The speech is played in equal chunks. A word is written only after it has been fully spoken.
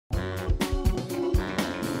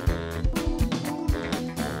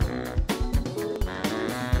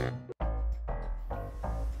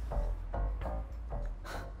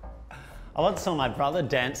I once saw my brother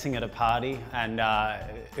dancing at a party and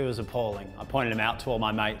it was appalling. I pointed him out to all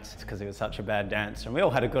my mates because he was such a bad dancer, and we all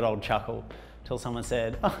had a good old chuckle till someone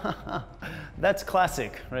said, "That's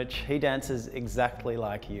classic, Rich. He dances exactly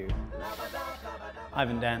like you." I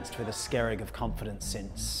haven't danced with a skerrig of confidence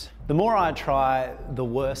since. The more I try, the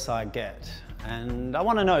worse I get. And I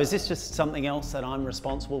want to know, is this just something else that I'm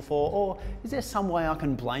responsible for, or is there some way I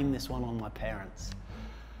can blame this one on my parents?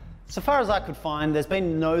 So far as I could find, there's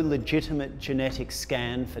been no legitimate genetic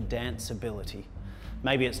scan for dance ability.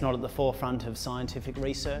 Maybe it's not at the forefront of scientific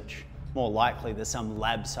research. More likely there's some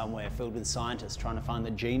lab somewhere filled with scientists trying to find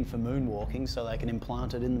the gene for moonwalking so they can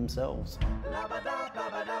implant it in themselves.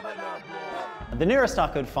 The nearest I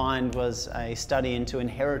could find was a study into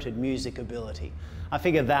inherited music ability. I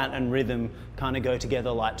figured that and rhythm kind of go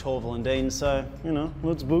together like Torval and Dean, so, you know,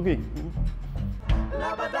 let's boogie.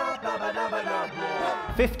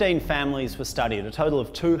 15 families were studied, a total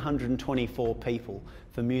of 224 people,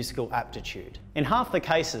 for musical aptitude. In half the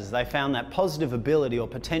cases, they found that positive ability or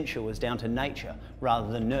potential was down to nature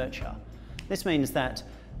rather than nurture. This means that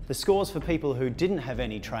the scores for people who didn't have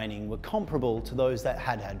any training were comparable to those that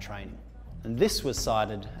had had training. And this was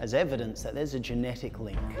cited as evidence that there's a genetic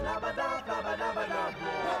link.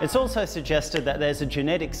 It's also suggested that there's a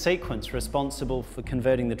genetic sequence responsible for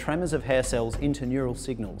converting the tremors of hair cells into neural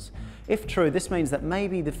signals. If true, this means that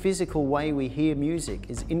maybe the physical way we hear music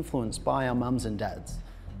is influenced by our mums and dads.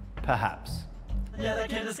 Perhaps. Yeah, the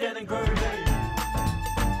kid is getting groovy.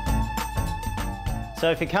 So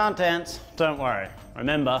if you can't dance, don't worry.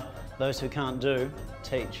 Remember, those who can't do,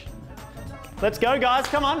 teach. Let's go, guys,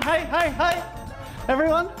 come on, hey, hey, hey.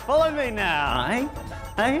 Everyone, follow me now, hey?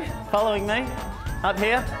 Hey, following me, up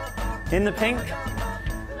here, in the pink,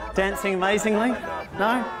 dancing amazingly.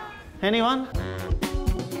 No? Anyone?